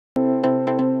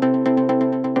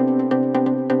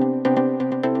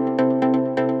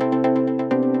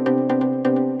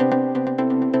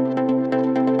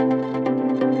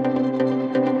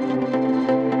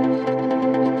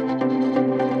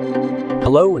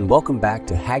Hello and welcome back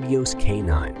to Ayios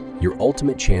K9, your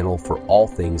ultimate channel for all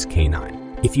things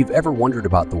canine. If you've ever wondered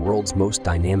about the world's most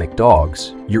dynamic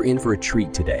dogs, you're in for a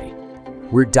treat today.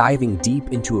 We're diving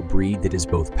deep into a breed that is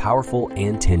both powerful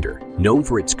and tender, known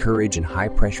for its courage in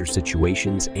high-pressure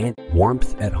situations and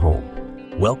warmth at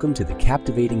home. Welcome to the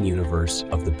captivating universe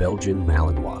of the Belgian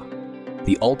Malinois,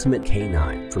 the ultimate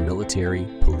canine for military,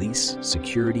 police,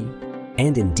 security,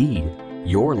 and indeed,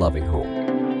 your loving home.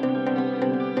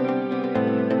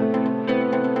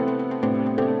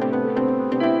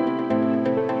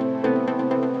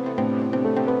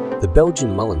 The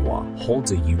Belgian Malinois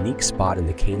holds a unique spot in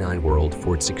the canine world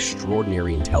for its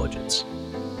extraordinary intelligence.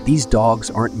 These dogs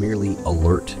aren't merely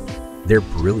alert, they're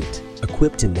brilliant,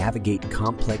 equipped to navigate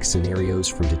complex scenarios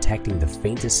from detecting the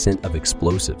faintest scent of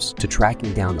explosives to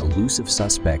tracking down elusive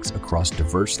suspects across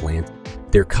diverse lands.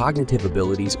 Their cognitive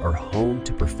abilities are honed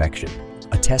to perfection,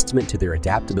 a testament to their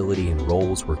adaptability in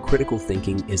roles where critical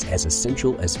thinking is as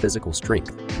essential as physical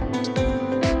strength.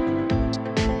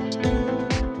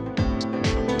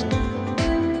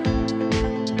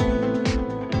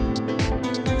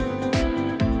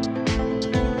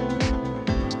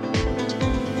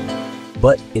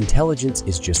 But intelligence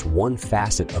is just one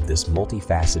facet of this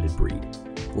multifaceted breed.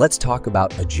 Let's talk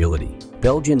about agility.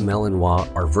 Belgian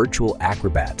Malinois are virtual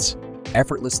acrobats,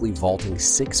 effortlessly vaulting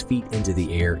 6 feet into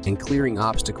the air and clearing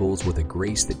obstacles with a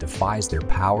grace that defies their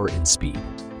power and speed.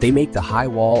 They make the high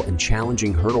wall and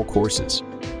challenging hurdle courses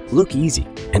look easy,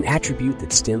 an attribute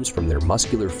that stems from their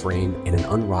muscular frame and an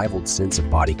unrivaled sense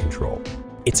of body control.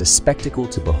 It's a spectacle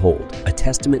to behold, a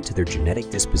testament to their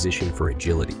genetic disposition for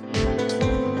agility.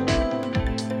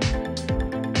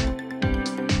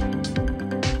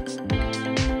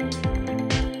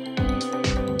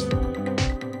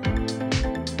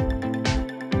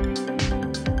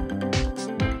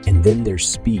 And then there's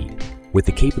speed. With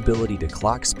the capability to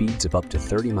clock speeds of up to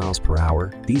 30 miles per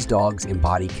hour, these dogs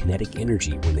embody kinetic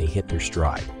energy when they hit their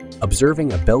stride.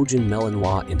 Observing a Belgian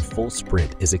Malinois in full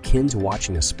sprint is akin to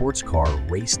watching a sports car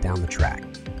race down the track.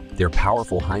 Their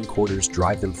powerful hindquarters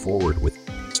drive them forward with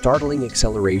startling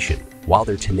acceleration, while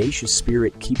their tenacious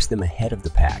spirit keeps them ahead of the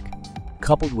pack.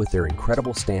 Coupled with their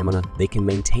incredible stamina, they can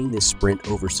maintain this sprint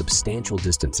over substantial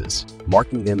distances,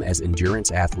 marking them as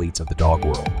endurance athletes of the dog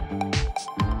world.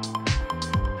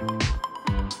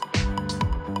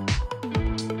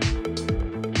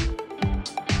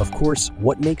 Of course,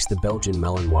 what makes the Belgian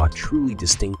Malinois truly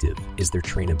distinctive is their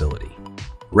trainability.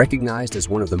 Recognized as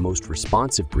one of the most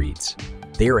responsive breeds,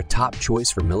 they are a top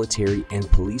choice for military and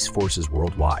police forces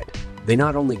worldwide. They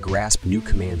not only grasp new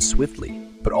commands swiftly,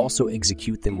 but also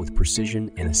execute them with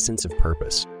precision and a sense of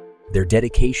purpose. Their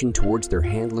dedication towards their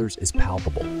handlers is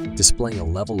palpable, displaying a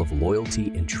level of loyalty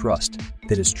and trust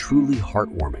that is truly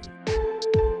heartwarming.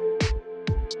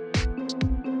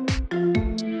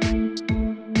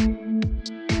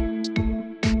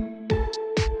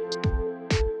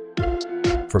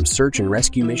 From search and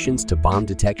rescue missions to bomb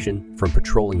detection, from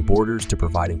patrolling borders to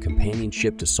providing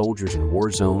companionship to soldiers in war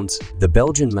zones, the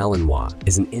Belgian Malinois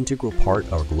is an integral part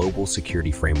of our global security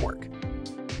framework.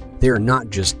 They are not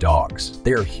just dogs,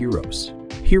 they are heroes.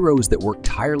 Heroes that work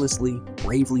tirelessly,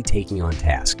 bravely taking on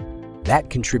tasks that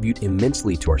contribute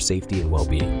immensely to our safety and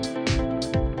well-being.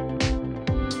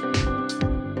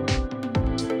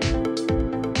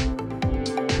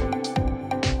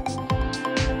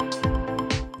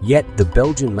 Yet, the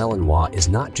Belgian Malinois is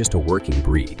not just a working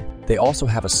breed. They also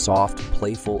have a soft,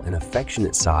 playful, and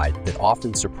affectionate side that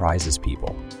often surprises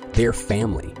people. They are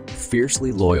family,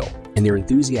 fiercely loyal, and their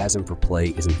enthusiasm for play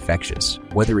is infectious.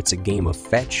 Whether it's a game of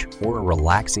fetch or a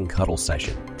relaxing cuddle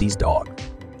session, these dogs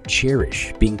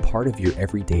cherish being part of your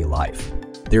everyday life.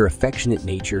 Their affectionate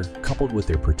nature, coupled with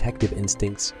their protective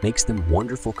instincts, makes them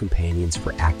wonderful companions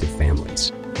for active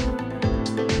families.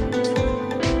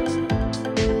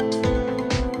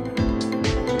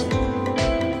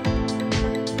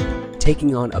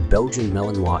 Taking on a Belgian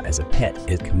Malinois as a pet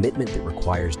is a commitment that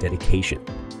requires dedication,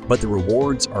 but the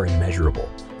rewards are immeasurable.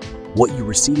 What you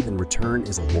receive in return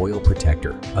is a loyal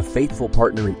protector, a faithful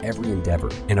partner in every endeavor,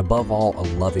 and above all, a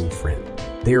loving friend.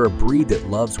 They are a breed that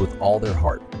loves with all their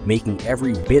heart, making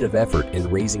every bit of effort in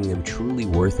raising them truly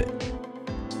worth it.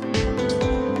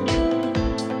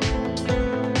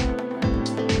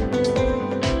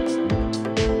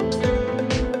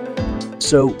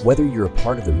 So, whether you're a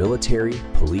part of the military,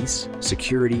 police,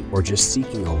 security, or just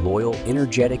seeking a loyal,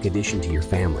 energetic addition to your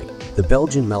family, the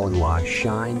Belgian Malinois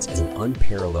shines as an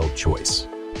unparalleled choice.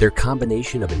 Their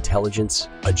combination of intelligence,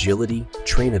 agility,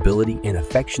 trainability, and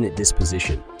affectionate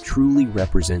disposition truly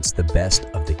represents the best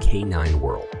of the canine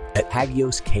world. At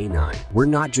Ayios K9, we're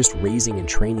not just raising and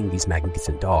training these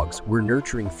magnificent dogs, we're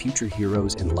nurturing future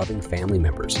heroes and loving family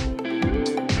members.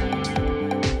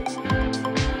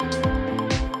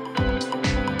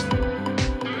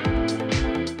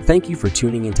 Thank you for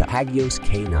tuning into Ayios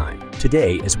K9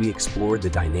 today as we explore the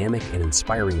dynamic and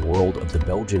inspiring world of the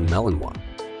Belgian Malinois.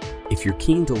 If you're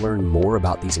keen to learn more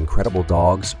about these incredible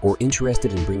dogs or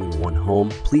interested in bringing one home,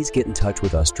 please get in touch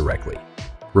with us directly.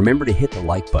 Remember to hit the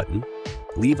like button,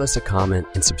 leave us a comment,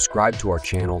 and subscribe to our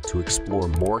channel to explore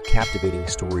more captivating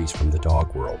stories from the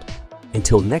dog world.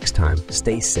 Until next time,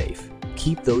 stay safe,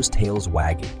 keep those tails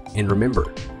wagging, and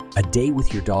remember, a day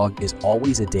with your dog is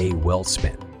always a day well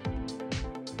spent.